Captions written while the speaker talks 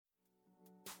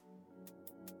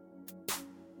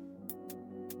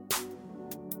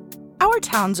Our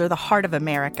towns are the heart of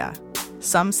America.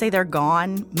 Some say they're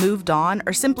gone, moved on,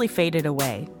 or simply faded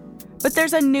away. But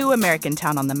there's a new American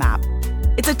town on the map.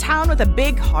 It's a town with a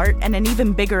big heart and an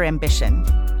even bigger ambition.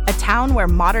 A town where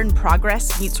modern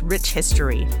progress meets rich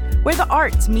history, where the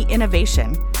arts meet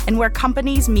innovation, and where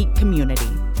companies meet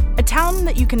community. A town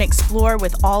that you can explore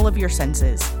with all of your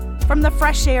senses, from the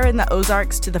fresh air in the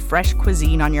Ozarks to the fresh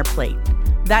cuisine on your plate.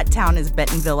 That town is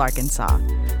Bentonville, Arkansas.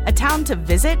 A town to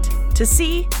visit, to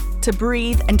see, to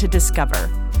breathe, and to discover.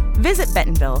 Visit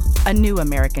Bentonville, a new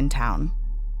American town.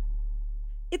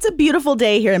 It's a beautiful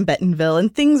day here in Bentonville,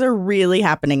 and things are really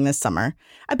happening this summer.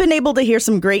 I've been able to hear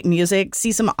some great music,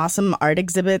 see some awesome art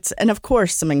exhibits, and of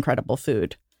course, some incredible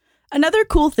food. Another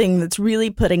cool thing that's really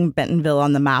putting Bentonville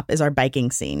on the map is our biking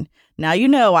scene. Now you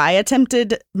know I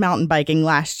attempted mountain biking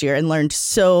last year and learned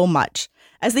so much.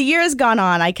 As the year has gone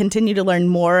on, I continue to learn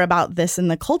more about this and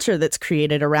the culture that's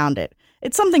created around it.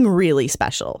 It's something really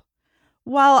special.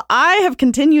 While I have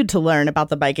continued to learn about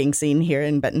the biking scene here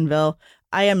in Bentonville,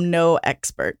 I am no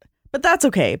expert. But that's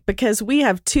okay, because we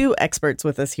have two experts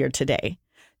with us here today.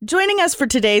 Joining us for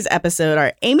today's episode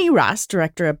are Aimee Ross,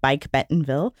 director of Bike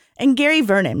Bentonville, and Gary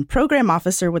Vernon, program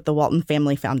officer with the Walton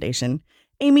Family Foundation.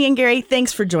 Aimee and Gary,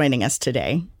 thanks for joining us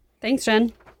today. Thanks,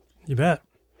 Jen. You bet.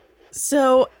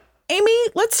 So, Aimee,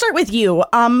 let's start with you. You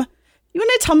want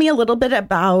to tell me a little bit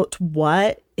about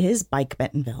what is Bike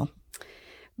Bentonville?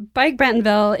 Bike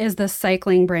Bentonville is the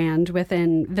cycling brand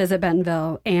within Visit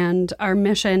Bentonville, and our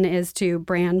mission is to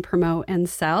brand, promote, and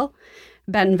sell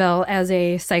Bentonville as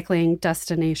a cycling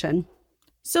destination.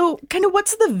 So, kind of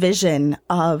what's the vision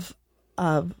of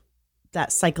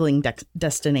that cycling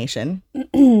destination?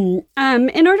 In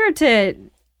order to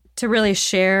really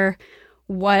share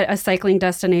what a cycling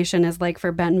destination is like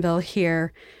for Bentonville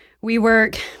here, we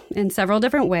work in several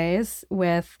different ways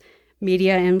with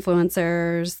media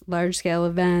influencers, large-scale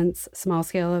events,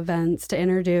 small-scale events to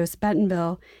introduce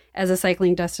Bentonville as a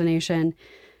cycling destination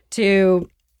to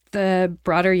the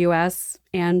broader U.S.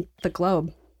 and the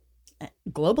globe.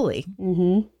 Globally.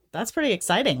 Mm-hmm. That's pretty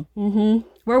exciting. Mm-hmm.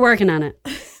 We're working on it.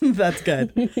 That's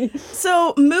good.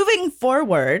 So moving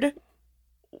forward,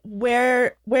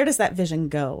 where does that vision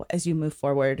go as you move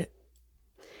forward?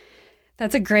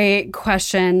 That's a great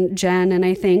question, Jen. And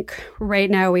I think right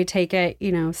now we take it,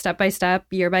 step by step,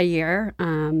 year by year.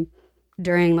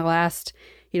 During the last,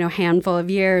 handful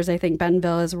of years, I think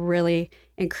Bentonville has really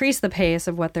increased the pace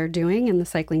of what they're doing in the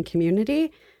cycling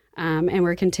community. And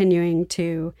we're continuing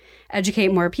to educate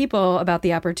more people about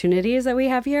the opportunities that we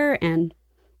have here. And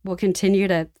we'll continue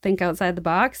to think outside the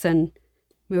box and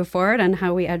move forward on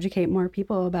how we educate more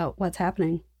people about what's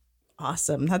happening.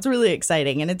 Awesome. That's really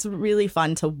exciting. And it's really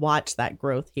fun to watch that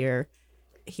growth here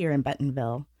in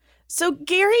Bentonville. So,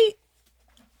 Gary,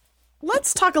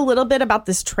 let's talk a little bit about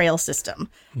this trail system.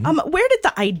 Mm-hmm. Where did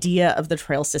the idea of the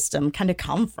trail system kind of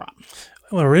come from?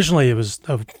 Well, originally it was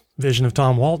a vision of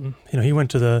Tom Walton. He went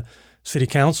to the city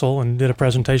council and did a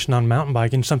presentation on mountain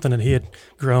biking, something that he had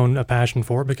grown a passion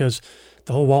for because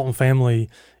the whole Walton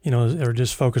family, are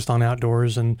just focused on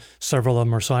outdoors, and several of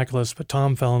them are cyclists. But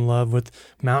Tom fell in love with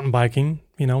mountain biking,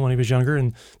 when he was younger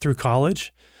and through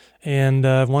college, and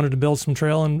wanted to build some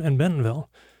trail in Bentonville.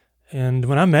 And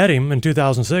when I met him in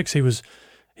 2006,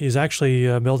 he's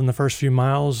actually building the first few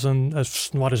miles in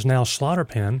what is now Slaughter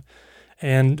Pen.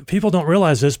 And people don't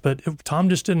realize this, but Tom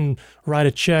just didn't write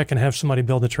a check and have somebody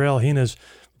build the trail. He and his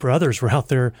brothers were out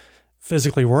there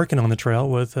physically working on the trail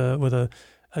with a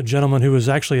gentleman who was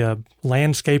actually a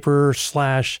landscaper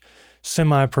 /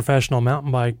 semi-professional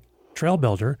mountain bike trail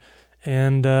builder.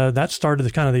 And that started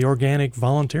the organic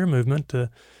volunteer movement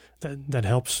that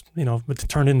helps, to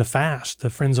turn into FAST, the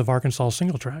Friends of Arkansas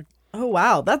Single Track. Oh,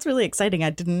 wow. That's really exciting.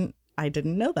 I didn't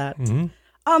know that.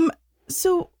 Mm-hmm.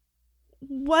 So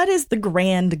what is the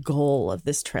grand goal of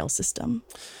this trail system?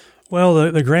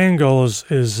 Well, the grand goal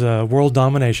is world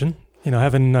domination.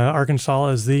 Having Arkansas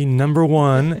as the number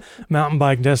one mountain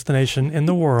bike destination in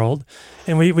the world.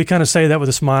 And we kind of say that with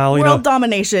a smile. World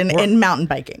domination in mountain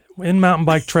biking. In mountain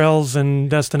bike trails and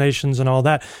destinations and all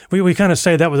that. We kind of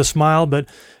say that with a smile, but,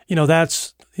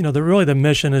 that's, the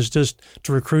mission is just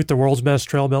to recruit the world's best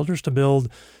trail builders to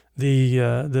build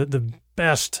the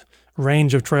best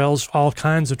range of trails, all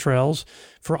kinds of trails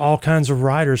for all kinds of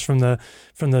riders, from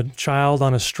the child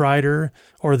on a strider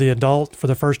or the adult for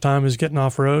the first time who's getting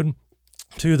off road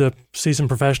to the seasoned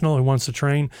professional who wants to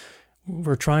train.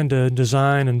 We're trying to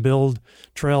design and build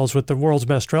trails with the world's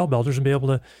best trail builders and be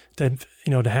able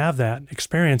to have that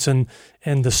experience. And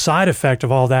the side effect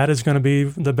of all that is going to be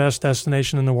the best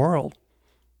destination in the world.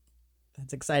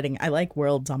 That's exciting. I like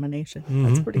world domination.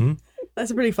 Mm-hmm,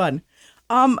 That's pretty fun.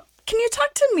 Can you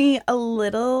talk to me a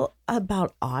little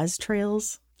about Oz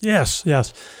trails? Yes,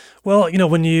 yes. Well,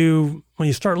 when you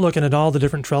start looking at all the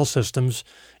different trail systems,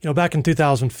 back in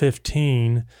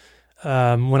 2015,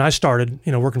 when I started,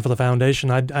 working for the foundation,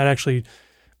 I'd actually,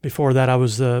 before that, I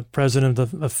was the president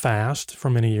of FAST for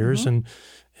many years and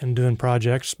doing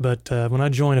projects. But when I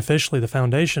joined officially the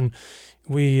foundation,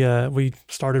 we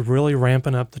started really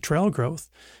ramping up the trail growth,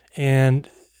 and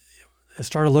it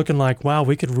started looking like, wow,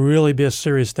 we could really be a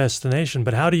serious destination.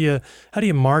 But how do you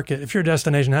market? If you're a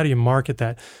destination, how do you market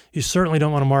that? You certainly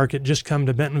don't want to market just come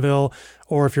to Bentonville,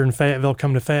 or if you're in Fayetteville,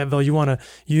 come to Fayetteville. You want to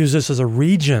use this as a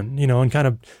region, and kind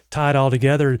of tie it all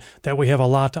together, that we have a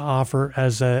lot to offer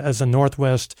as a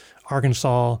Northwest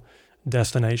Arkansas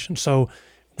destination. So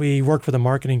we worked with a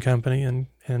marketing company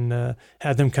and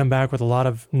had them come back with a lot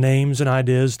of names and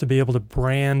ideas to be able to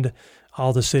brand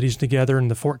all the cities together in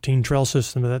the 14 trail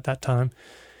system at that time.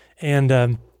 And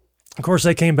of course,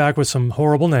 they came back with some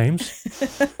horrible names.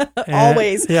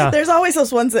 Always. Yeah. There's always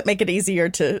those ones that make it easier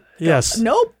to go, yes.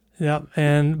 Nope. Yeah.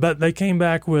 But they came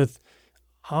back with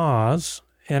Oz.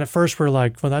 And at first we're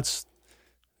like, well, that's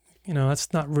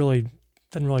not really,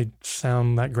 doesn't really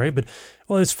sound that great. But,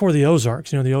 well, it's for the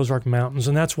Ozarks, the Ozark Mountains.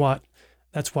 And that's what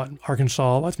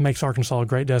makes Arkansas a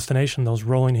great destination, those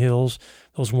rolling hills,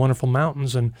 those wonderful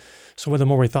mountains. And so the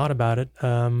more we thought about it,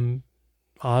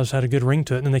 Oz had a good ring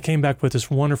to it. And then they came back with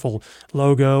this wonderful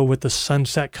logo with the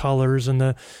sunset colors and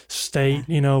the state,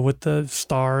 with the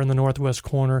star in the northwest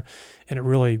corner. And it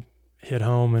really hit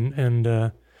home. And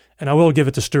I will give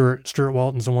it to Stuart. Stuart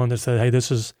Walton's the one that said, hey,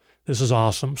 this is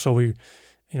awesome. So we're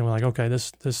like, okay,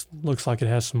 this looks like it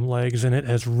has some legs. And it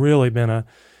has really been a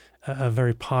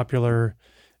very popular,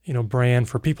 brand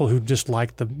for people who just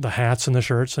like the hats and the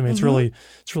shirts. I mean, it's really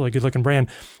a good looking brand.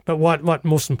 But what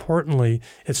most importantly,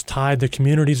 it's tied the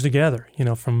communities together.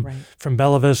 From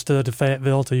Bella Vista to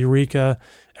Fayetteville to Eureka,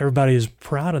 everybody is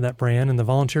proud of that brand, and the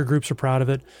volunteer groups are proud of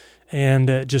it, and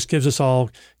it just gives us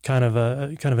all kind of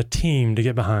a team to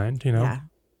get behind.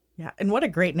 Yeah, and what a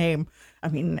great name. I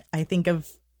mean, I think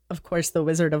of course, the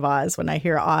Wizard of Oz when I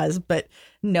hear Oz, but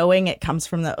knowing it comes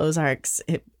from the Ozarks,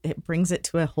 it brings it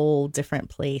to a whole different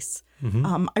place.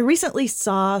 I recently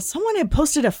saw someone had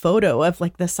posted a photo of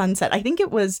like the sunset. I think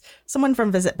it was someone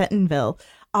from Visit Bentonville,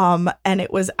 and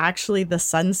it was actually the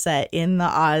sunset in the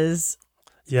Oz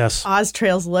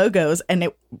Trails logos, and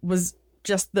it was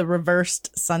just the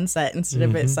reversed sunset instead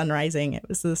of it sunrising. It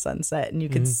was the sunset, and you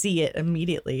could see it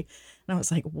immediately. And I was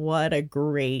like, what a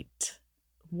great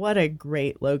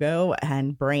logo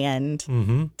and brand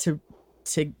to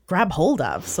grab hold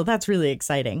of. So that's really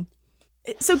exciting.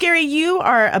 So Gary, you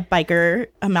are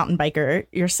a mountain biker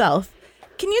yourself.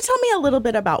 Can you tell me a little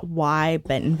bit about why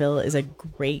Bentonville is a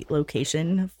great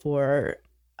location for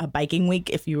a biking week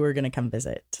if you were going to come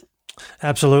visit?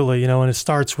 Absolutely. And it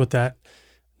starts with that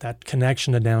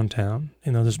connection to downtown.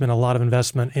 There's been a lot of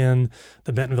investment in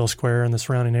the Bentonville Square and the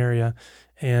surrounding area.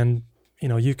 And,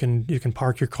 you can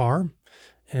park your car.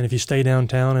 And if you stay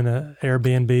downtown in an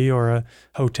Airbnb or a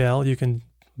hotel, you can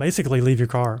basically leave your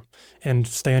car and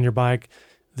stay on your bike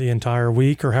the entire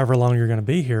week or however long you're going to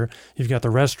be here. You've got the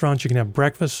restaurants. You can have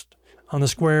breakfast on the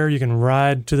square. You can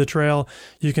ride to the trail.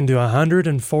 You can do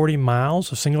 140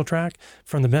 miles of single track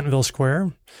from the Bentonville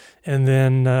Square, and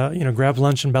then grab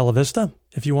lunch in Bella Vista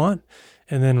if you want,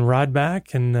 and then ride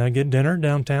back and get dinner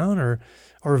downtown,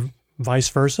 or vice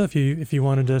versa if you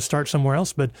wanted to start somewhere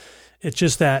else. But it's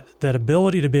just that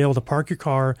ability to be able to park your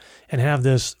car and have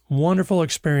this wonderful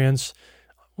experience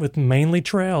with mainly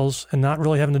trails and not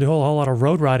really having to do a whole lot of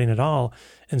road riding at all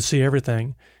and see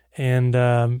everything.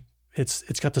 And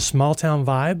it's got the small town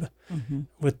vibe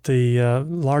with the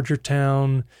larger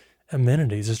town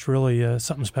amenities. It's really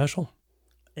something special.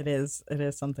 It is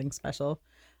something special.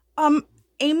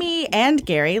 Aimee and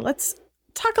Gary, let's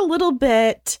talk a little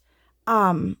bit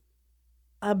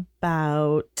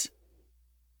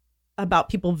about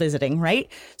people visiting,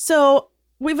 right? So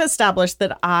we've established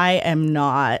that I am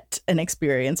not an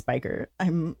experienced biker.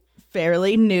 I'm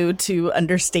fairly new to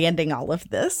understanding all of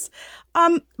this.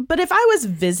 But if I was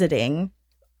visiting,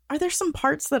 are there some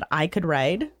parts that I could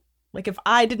ride? Like if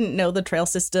I didn't know the trail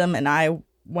system and I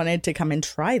wanted to come and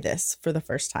try this for the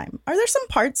first time, are there some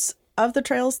parts of the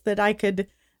trails that I could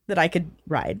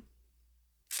ride?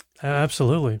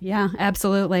 Absolutely. Yeah,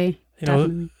 absolutely.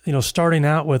 Starting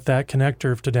out with that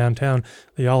connector to downtown,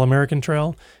 the All-American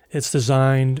Trail, it's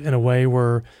designed in a way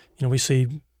where, we see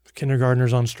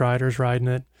kindergartners on striders riding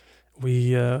it.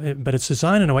 But it's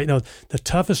designed in a way, the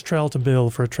toughest trail to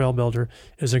build for a trail builder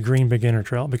is a green beginner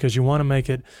trail, because you want to make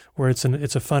it where it's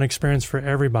a fun experience for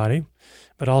everybody,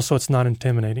 but also it's not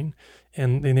intimidating.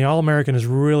 And the All-American has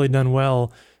really done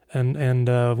well and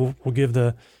we'll give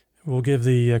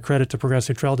the credit to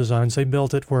Progressive Trail Designs. They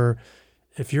built it where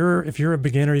if you're a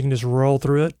beginner, you can just roll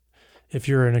through it. If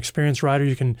you're an experienced rider,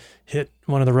 you can hit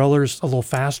one of the rollers a little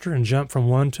faster and jump from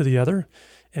one to the other,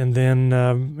 and then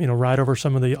ride over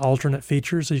some of the alternate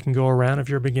features so you can go around if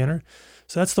you're a beginner.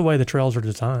 So that's the way the trails are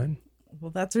designed.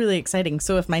 Well, that's really exciting.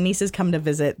 So if my nieces come to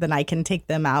visit, then I can take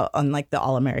them out on like the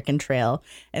All-American Trail,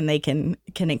 and they can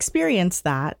experience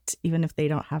that even if they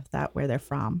don't have that where they're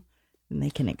from, and they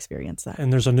can experience that.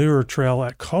 And there's a newer trail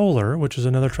at Kohler, which is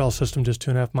another trail system just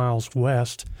 2.5 miles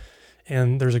west.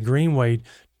 And there's a greenway,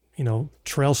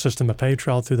 trail system, a paved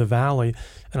trail through the valley.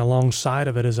 And alongside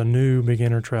of it is a new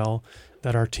beginner trail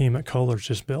that our team at Kohler's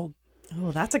just built.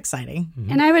 Oh, that's exciting.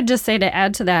 Mm-hmm. And I would just say, to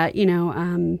add to that,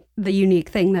 the unique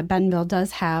thing that Bentonville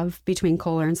does have between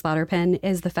Kohler and Slaughterpin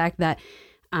is the fact that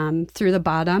through the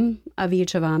bottom of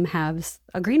each of them has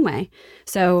a greenway.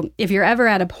 So if you're ever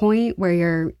at a point where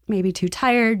you're maybe too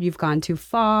tired, you've gone too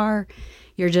far,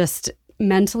 you're just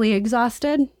mentally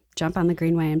exhausted, jump on the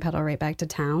greenway and pedal right back to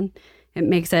town. It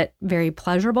makes it very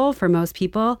pleasurable for most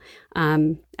people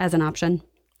as an option.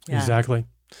 Yeah. Exactly.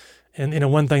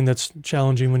 And one thing that's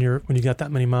challenging when you got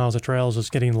that many miles of trails is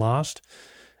getting lost.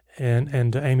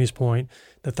 And to Aimee's point,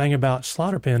 the thing about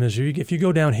Slaughterpin is if you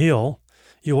go downhill,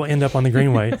 you will end up on the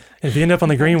greenway. And if you end up on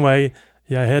the greenway,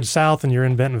 head south and you're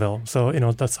in Bentonville. So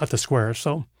that's at the square.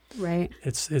 So right,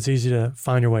 it's easy to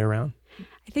find your way around.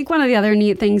 I think one of the other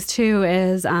neat things too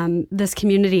is this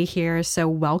community here is so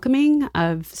welcoming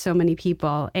of so many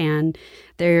people, and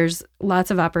there's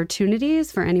lots of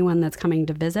opportunities for anyone that's coming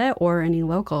to visit or any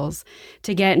locals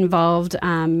to get involved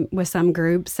with some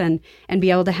groups and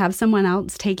be able to have someone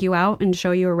else take you out and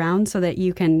show you around so that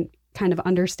you can kind of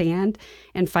understand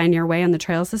and find your way on the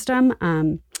trail system.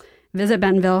 Visit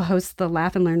Bentonville hosts the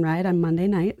Laugh and Learn ride on Monday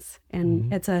nights,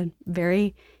 and it's a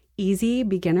very easy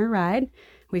beginner ride.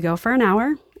 We go for an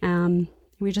hour.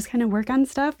 We just kind of work on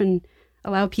stuff and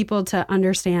allow people to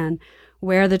understand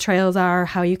where the trails are,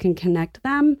 how you can connect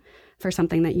them for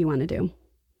something that you want to do.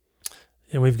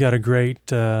 And we've got a great,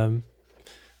 bike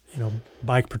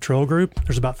patrol group.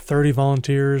 There's about 30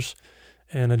 volunteers,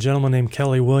 and a gentleman named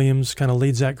Kelly Williams kind of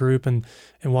leads that group. And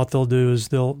what they'll do is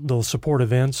they'll support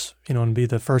events, and be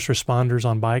the first responders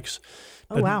on bikes.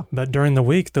 Wow. But during the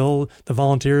week, the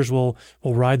volunteers will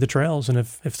ride the trails, and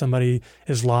if somebody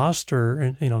is lost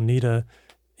or need an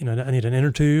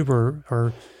inner tube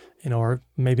or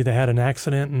maybe they had an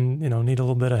accident and need a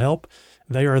little bit of help,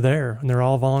 they are there, and they're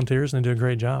all volunteers and they do a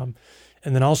great job.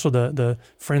 And then also the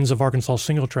Friends of Arkansas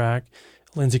Single Track,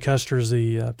 Lindsay Custer is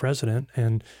the president,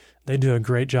 and they do a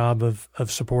great job of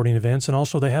supporting events. And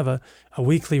also they have a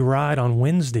weekly ride on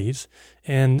Wednesdays,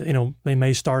 and they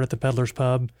may start at the Peddler's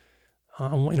Pub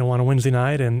on a Wednesday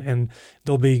night, and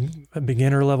there'll be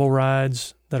beginner level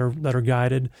rides that are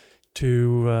guided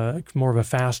to more of a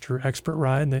faster expert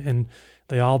ride, and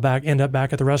they all end up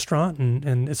back at the restaurant,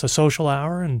 and it's a social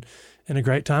hour and a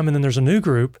great time. And then there's a new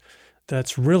group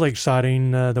that's really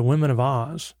exciting, the Women of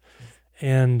Oz,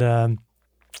 and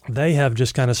they have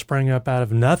just kind of sprung up out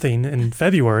of nothing in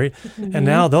February, and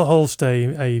now they'll host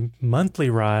a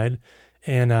monthly ride,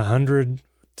 and 100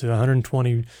 to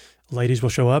 120 ladies will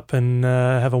show up and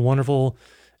have a wonderful,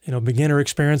 beginner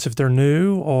experience if they're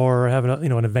new, or have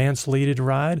an advanced leaded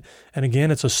ride. And again,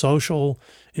 it's a social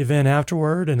event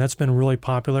afterward, and that's been really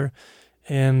popular.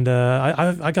 And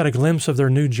I got a glimpse of their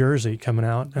new jersey coming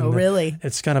out. And really?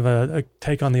 It's kind of a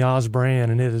take on the Oz brand,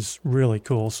 and it is really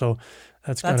cool. So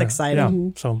that's exciting. Yeah.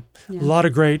 Mm-hmm. So a lot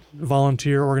of great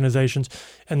volunteer organizations.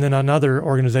 And then another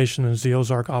organization is the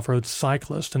Ozark Off-Road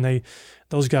Cyclist, and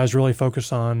those guys really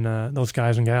focus on those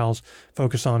guys and gals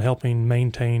focus on helping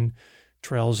maintain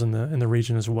trails in the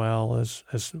region as well as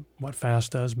what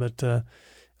FAST does. But got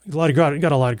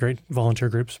a lot of great volunteer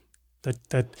groups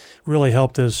that really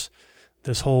help this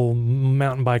whole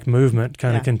mountain bike movement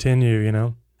kind of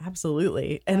continue.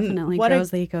 Absolutely, and definitely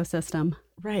grows the ecosystem.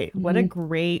 Right. Mm-hmm. What a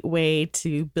great way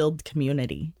to build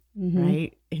community. Mm-hmm.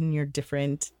 Right,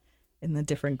 in the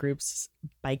different groups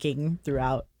biking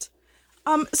throughout.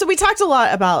 So we talked a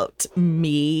lot about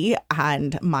me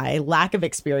and my lack of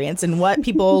experience and what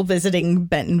people visiting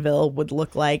Bentonville would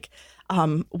look like,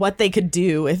 what they could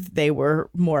do if they were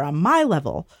more on my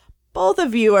level. Both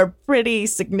of you are pretty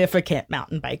significant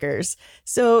mountain bikers.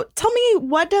 So tell me,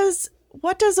 what does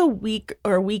a week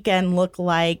or weekend look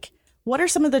like? What are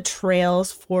some of the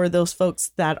trails for those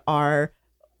folks that are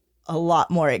a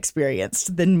lot more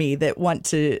experienced than me, that want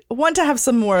to have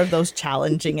some more of those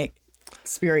challenging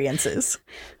experiences?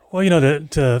 Well,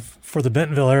 for the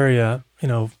Bentonville area,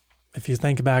 if you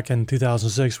think back in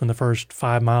 2006 when the first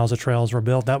 5 miles of trails were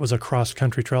built, that was a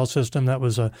cross-country trail system. That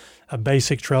was a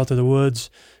basic trail through the woods,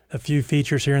 a few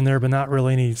features here and there, but not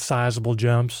really any sizable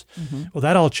jumps. Mm-hmm. Well,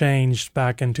 that all changed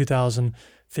back in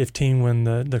 2015 when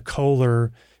the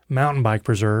Kohler Mountain Bike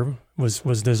Preserve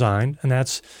was designed. And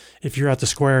that's, if you're at the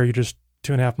square, you're just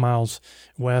 2.5 miles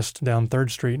west down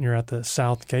 3rd Street, and you're at the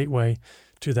south gateway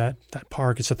to that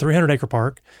park. It's a 300-acre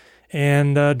park.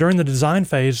 And during the design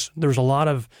phase, there was a lot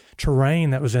of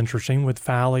terrain that was interesting with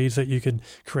valleys that you could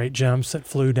create jumps that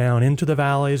flew down into the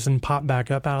valleys and pop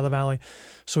back up out of the valley.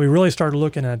 So we really started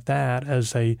looking at that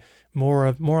as a more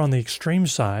on the extreme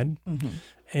side. Mm-hmm.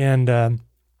 And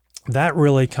that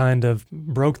really kind of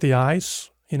broke the ice,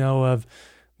 of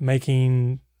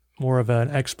making more of an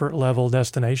expert level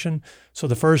destination. So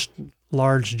the first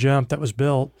large jump that was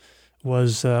built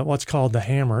was what's called the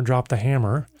hammer, drop the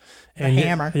hammer. And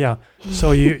hammer. Yeah.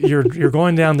 So you're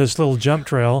going down this little jump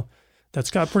trail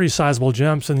that's got pretty sizable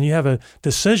jumps, and you have a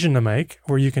decision to make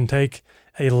where you can take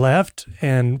a left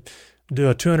and do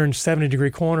a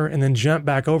 270-degree corner and then jump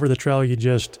back over the trail you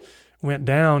just went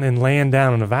down and land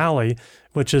down in a valley,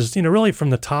 which is, really from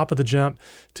the top of the jump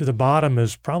to the bottom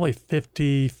is probably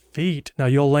 50 feet. Now,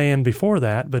 you'll land before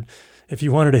that, but if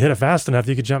you wanted to hit it fast enough,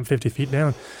 you could jump 50 feet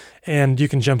down. And you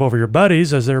can jump over your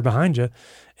buddies as they're behind you.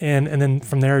 And then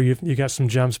from there, you got some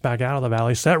jumps back out of the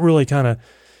valley. So that really kind of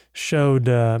showed,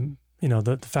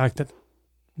 the fact that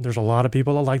there's a lot of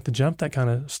people that like to jump that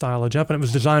kind of style of jump. And it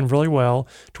was designed really well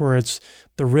to where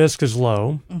the risk is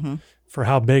low mm-hmm. for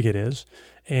how big it is.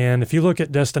 And if you look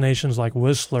at destinations like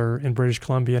Whistler in British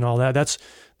Columbia and all that,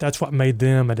 that's what made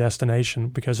them a destination,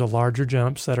 because of larger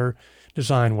jumps that are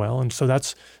designed well. And so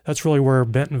that's really where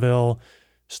Bentonville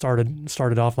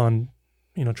started off on,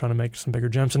 trying to make some bigger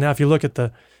jumps. And now if you look at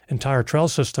the entire trail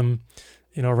system,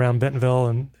 around Bentonville,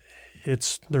 and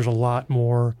there's a lot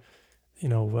more,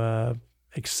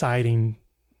 exciting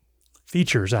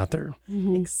features out there.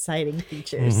 Mm-hmm. Exciting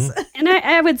features. Mm-hmm. And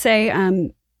I would say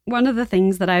one of the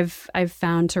things that I've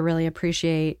found to really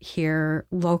appreciate here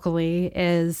locally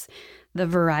is the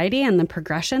variety and the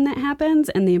progression that happens,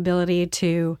 and the ability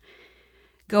to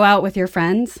go out with your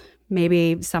friends.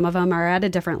 Maybe some of them are at a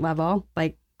different level,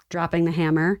 like dropping the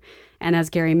hammer. And as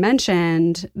Gary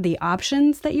mentioned, the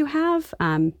options that you have.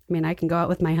 I can go out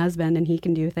with my husband and he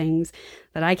can do things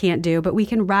that I can't do, but we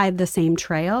can ride the same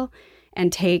trail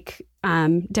and take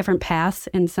different paths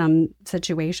in some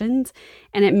situations.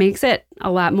 And it makes it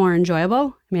a lot more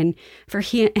enjoyable. For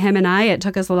him and I, it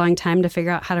took us a long time to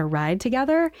figure out how to ride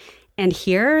together. And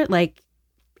here,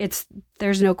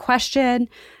 there's no question.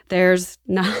 There's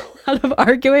not a lot of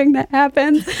arguing that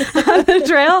happens on the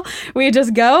trail. We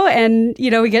just go and,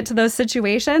 we get to those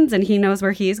situations and he knows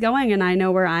where he's going and I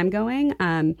know where I'm going.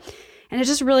 And it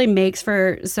just really makes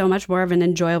for so much more of an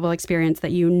enjoyable experience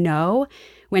that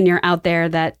when you're out there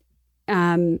that,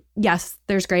 yes,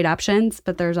 there's great options,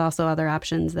 but there's also other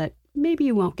options that maybe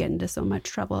you won't get into so much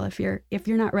trouble if you're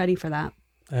not ready for that.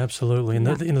 Absolutely. And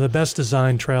the best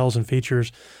designed trails and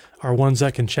features are ones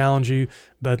that can challenge you,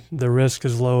 but the risk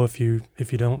is low if you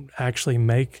don't actually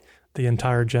make the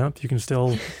entire jump. You can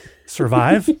still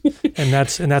survive, and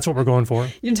that's what we're going for.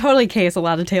 You can totally case a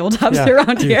lot of tabletops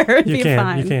around here. It'd be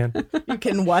fine. You can. You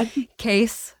can what?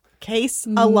 Case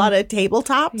a lot of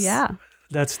tabletops? Yeah.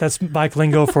 That's bike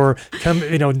lingo for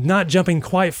not jumping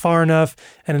quite far enough,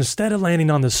 and instead of landing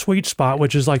on the sweet spot,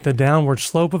 which is like the downward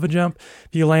slope of a jump,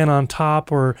 you land on top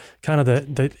or kind of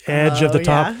the edge of the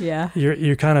top. Yeah.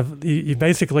 You're kind of you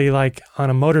basically, like on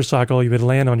a motorcycle you would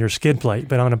land on your skid plate,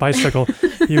 but on a bicycle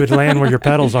you would land where your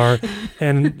pedals are,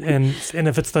 and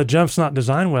if it's the jump's not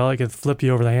designed well, it could flip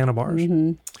you over the handlebars.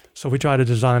 Mm-hmm. So we try to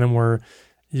design them where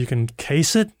you can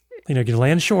case it, you can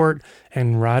land short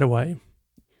and ride away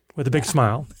with a big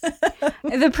smile.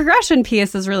 The progression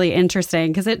piece is really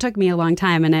interesting because it took me a long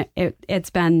time, and it's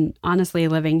been honestly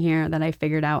living here that I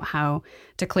figured out how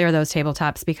to clear those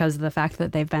tabletops because of the fact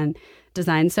that they've been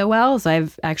designed so well. So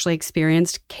I've actually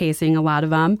experienced casing a lot of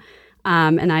them,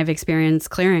 and I've experienced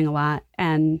clearing a lot.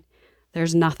 And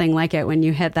there's nothing like it when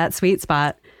you hit that sweet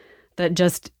spot that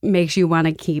just makes you want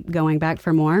to keep going back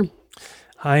for more.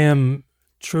 I am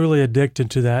truly addicted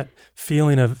to that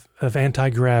feeling of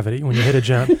anti-gravity when you hit a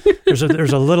jump. There's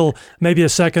a little, maybe a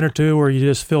second or two where you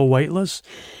just feel weightless,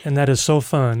 and that is so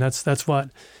fun. That's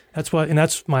what, and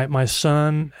that's my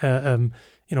son,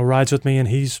 rides with me, and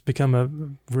he's become a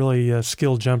really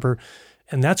skilled jumper,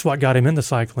 and that's what got him into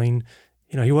cycling.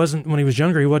 He wasn't, when he was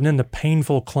younger, he wasn't into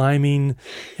painful climbing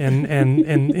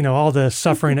and all the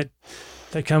suffering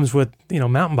that comes with,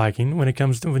 mountain biking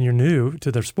when you're new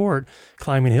to the sport,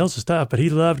 climbing hills and stuff, but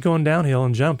he loved going downhill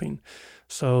and jumping.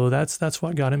 So that's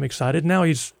what got him excited. Now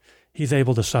he's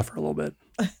able to suffer a little bit.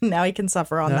 Now he can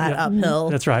suffer on that uphill.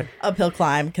 That's right. Uphill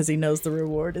climb because he knows the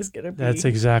reward is going to be. That's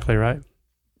exactly right.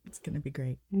 It's going to be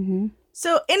great. Mm-hmm.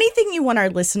 So anything you want our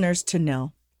listeners to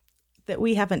know that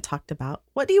we haven't talked about?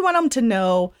 What do you want them to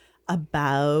know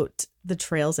about the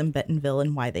trails in Bentonville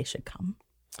and why they should come?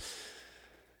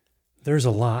 There's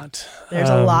a lot. There's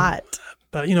a lot.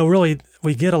 But, really,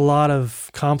 we get a lot of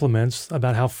compliments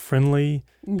about how friendly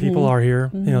people are here.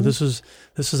 Mm-hmm.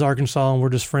 This is Arkansas, and we're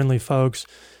just friendly folks.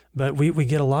 But we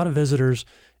get a lot of visitors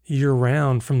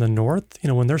year-round from the north.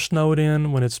 When they're snowed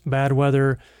in, when it's bad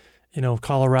weather,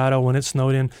 Colorado, when it's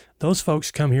snowed in, those folks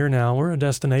come here now. We're a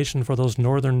destination for those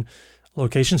northern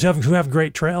locations who have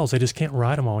great trails. They just can't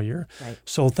ride them all year. Right.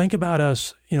 So think about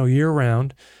us,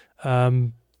 year-round.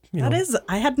 I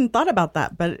hadn't thought about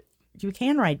that, but you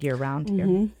can ride year-round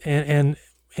here.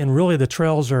 And really the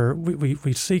trails are,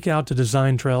 we seek out to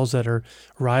design trails that are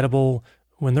rideable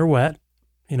when they're wet.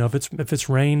 If it's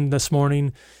rained this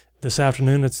morning, this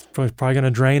afternoon, it's probably going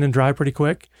to drain and dry pretty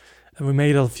quick. And we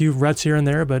made a few ruts here and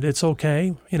there, but it's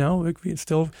okay. It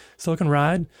still can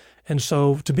ride. And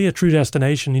so to be a true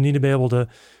destination, you need to be able to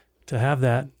have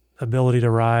that ability to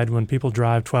ride when people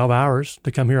drive 12 hours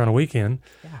to come here on a weekend.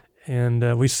 Yeah.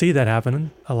 And we see that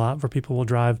happening a lot, where people will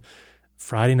drive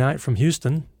Friday night from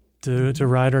Houston to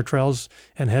ride our trails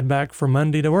and head back for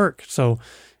Monday to work. So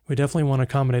we definitely want to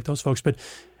accommodate those folks. But,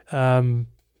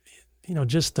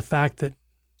 just the fact that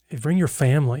you bring your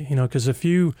family, because if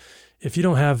you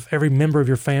don't have every member of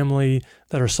your family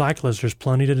that are cyclists, there's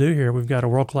plenty to do here. We've got a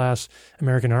world-class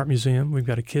American Art Museum. We've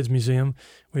got a kids museum.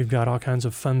 We've got all kinds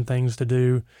of fun things to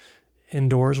do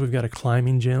indoors. We've got a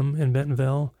climbing gym in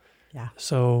Bentonville. Yeah.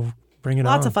 So bring it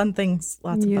on. Lots of fun things.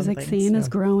 Music scene is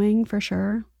growing for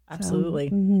sure. Absolutely.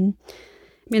 So,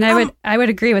 I mean, I would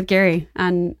agree with Gary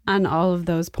on all of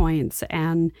those points,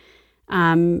 and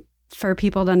for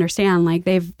people to understand, like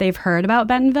they've heard about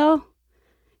Bentonville.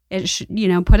 It should,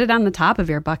 put it on the top of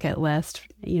your bucket list.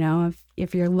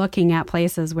 If you're looking at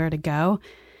places where to go,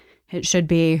 it should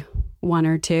be one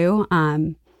or two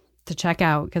to check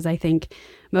out, because I think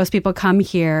most people come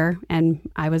here, and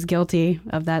I was guilty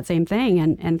of that same thing,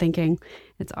 and thinking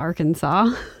it's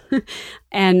Arkansas,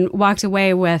 and walked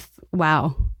away with,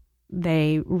 wow,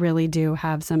 they really do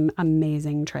have some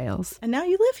amazing trails. And now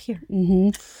you live here.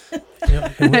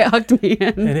 Mm-hmm. It hooked me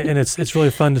in. And it's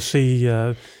really fun to see,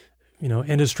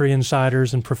 industry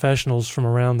insiders and professionals from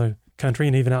around the country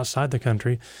and even outside the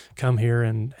country come here,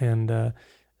 and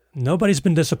nobody's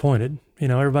been disappointed.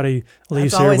 Everybody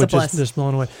leaves here with just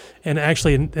blown away. And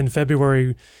actually, in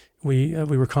February, we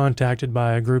were contacted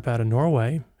by a group out of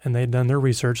Norway, and they'd done their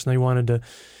research, and they wanted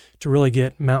to really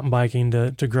get mountain biking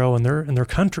to grow in their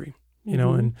country.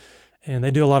 And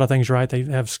they do a lot of things right. They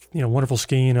have wonderful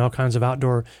skiing and all kinds of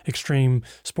outdoor extreme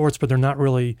sports, but they're not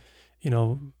really,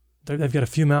 they've got a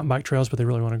few mountain bike trails, but they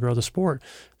really want to grow the sport.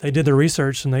 They did their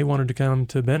research, and they wanted to come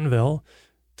to Bentonville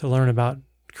to learn about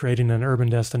creating an urban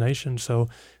destination. So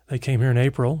they came here in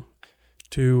April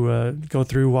to go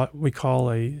through what we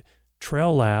call a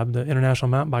trail lab. The International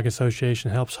Mountain Bike Association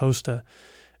helps host a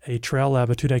trail lab,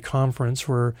 a 2-day conference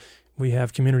where we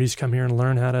have communities come here and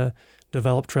learn how to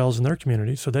develop trails in their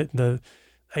community. So the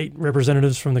 8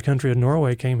 representatives from the country of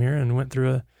Norway came here and went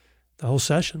through the whole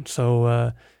session.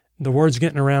 So the word's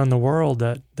getting around the world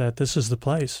that this is the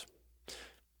place.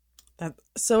 That's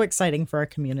so exciting for our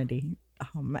community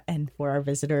and for our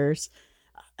visitors,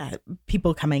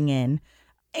 people coming in.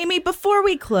 Aimee, before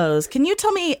we close, can you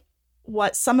tell me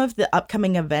what some of the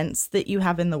upcoming events that you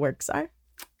have in the works are?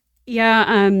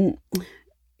 Yeah,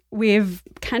 we've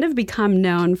kind of become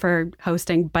known for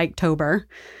hosting Biketober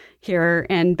here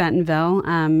in Bentonville.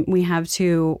 We have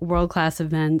 2 world-class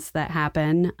events that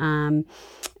happen and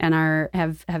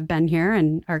have been here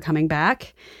and are coming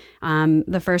back.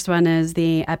 The first one is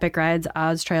the Epic Rides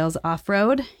Oz Trails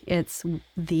Off-Road. It's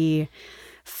the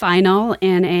final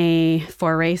in a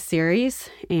 4-race series,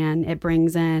 and it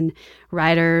brings in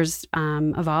riders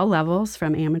of all levels,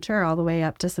 from amateur all the way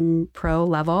up to some pro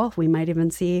level. We might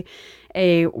even see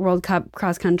a World Cup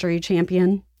cross-country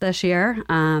champion this year.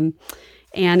 And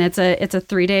it's a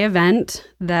 3-day event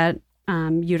that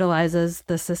utilizes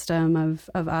the system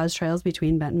of Oz Trails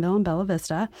between Bentonville and Bella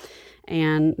Vista.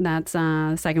 And that's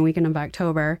the second weekend of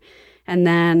October. And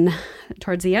then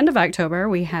towards the end of October,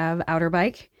 we have Outer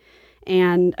Bike.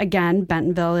 And again,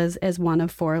 Bentonville is one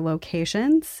of 4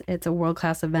 locations. It's a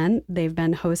world-class event. They've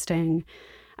been hosting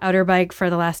Outer Bike for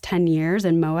the last 10 years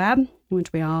in Moab,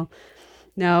 which we all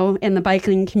know in the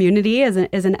biking community is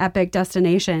an epic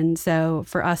destination. So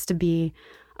for us to be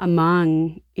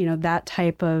among, that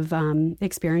type of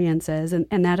experiences.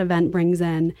 And that event brings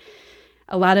in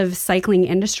a lot of cycling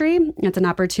industry. It's an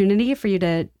opportunity for you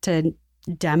to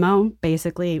demo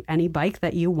basically any bike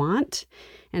that you want.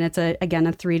 And it's, again,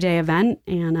 a 3-day event.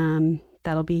 And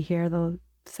that'll be here the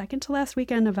second to last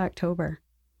weekend of October.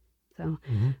 So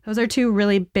those are 2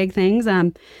 really big things.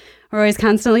 We're always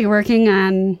constantly working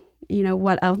on,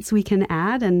 what else we can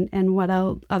add and what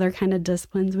other kind of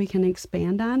disciplines we can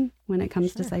expand on when it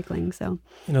comes to cycling. So,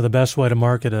 the best way to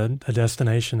market a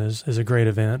destination is a great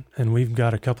event. And we've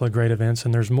got a couple of great events,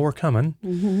 and there's more coming.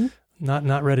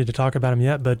 Not ready to talk about them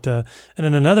yet. But and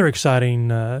then another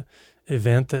exciting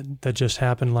event that just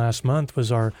happened last month was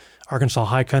our Arkansas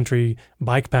High Country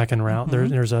bikepacking route.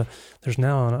 There's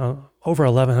now over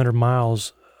 1,100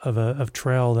 miles of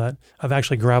trail of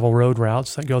actually gravel road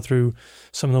routes that go through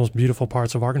some of those beautiful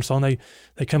parts of Arkansas. And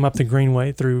they come up the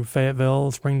Greenway through Fayetteville,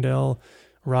 Springdale,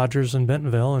 Rogers, and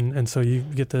Bentonville. And so you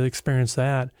get to experience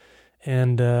that.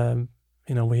 And,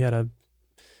 we had a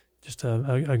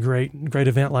great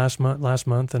event last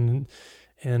month and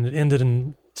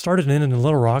it started and ended in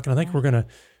Little Rock. And I think we're going to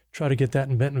try to get that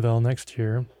in Bentonville next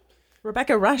year.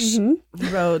 Rebecca Rush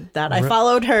rode that. I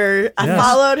followed her. I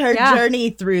followed her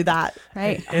journey through that.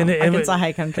 Right. Arkansas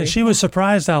High Country. And she was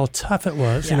surprised how tough it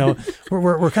was. Yeah.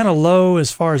 We're kind of low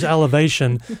as far as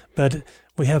elevation, but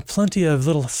we have plenty of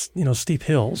little, steep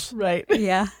hills. Right.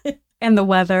 Yeah. And the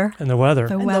weather. And the weather.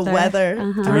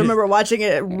 I remember watching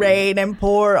it rain and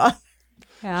pour on.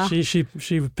 Yeah. She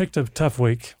picked a tough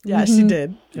week. Yeah, she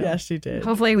did. Yeah, she did.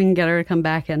 Hopefully we can get her to come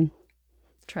back and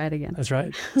try it again. That's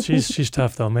right. She's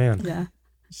tough though, man. Yeah,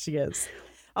 she is.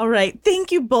 All right.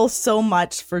 Thank you both so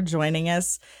much for joining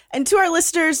us. And to our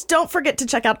listeners, don't forget to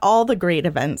check out all the great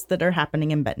events that are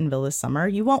happening in Bentonville this summer.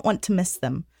 You won't want to miss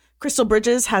them. Crystal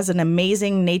Bridges has an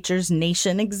amazing Nature's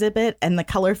Nation exhibit and the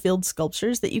color-filled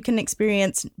sculptures that you can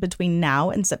experience between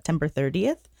now and September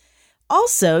 30th.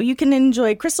 Also, you can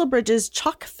enjoy Crystal Bridges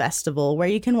Chalk Festival, where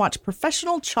you can watch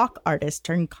professional chalk artists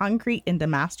turn concrete into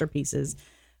masterpieces.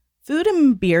 Food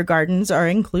and beer gardens are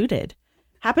included,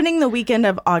 happening the weekend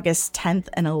of August 10th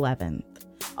and 11th.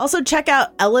 Also, check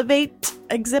out Elevate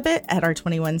exhibit at our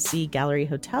 21C Gallery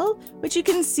Hotel, which you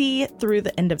can see through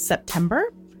the end of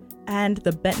September, and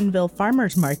the Bentonville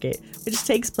Farmers Market, which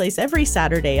takes place every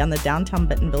Saturday on the downtown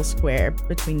Bentonville Square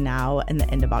between now and the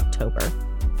end of October.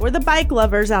 For the bike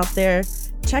lovers out there,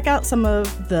 check out some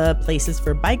of the Places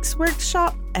for Bikes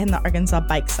workshop and the Arkansas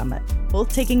Bike Summit,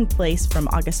 both taking place from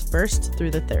August 1st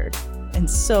through the 3rd, and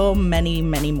so many,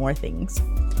 many more things.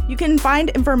 You can find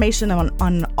information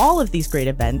on all of these great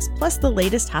events, plus the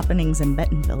latest happenings in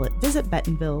Bentonville at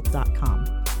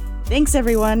visitbentonville.com. Thanks,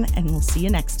 everyone, and we'll see you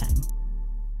next time.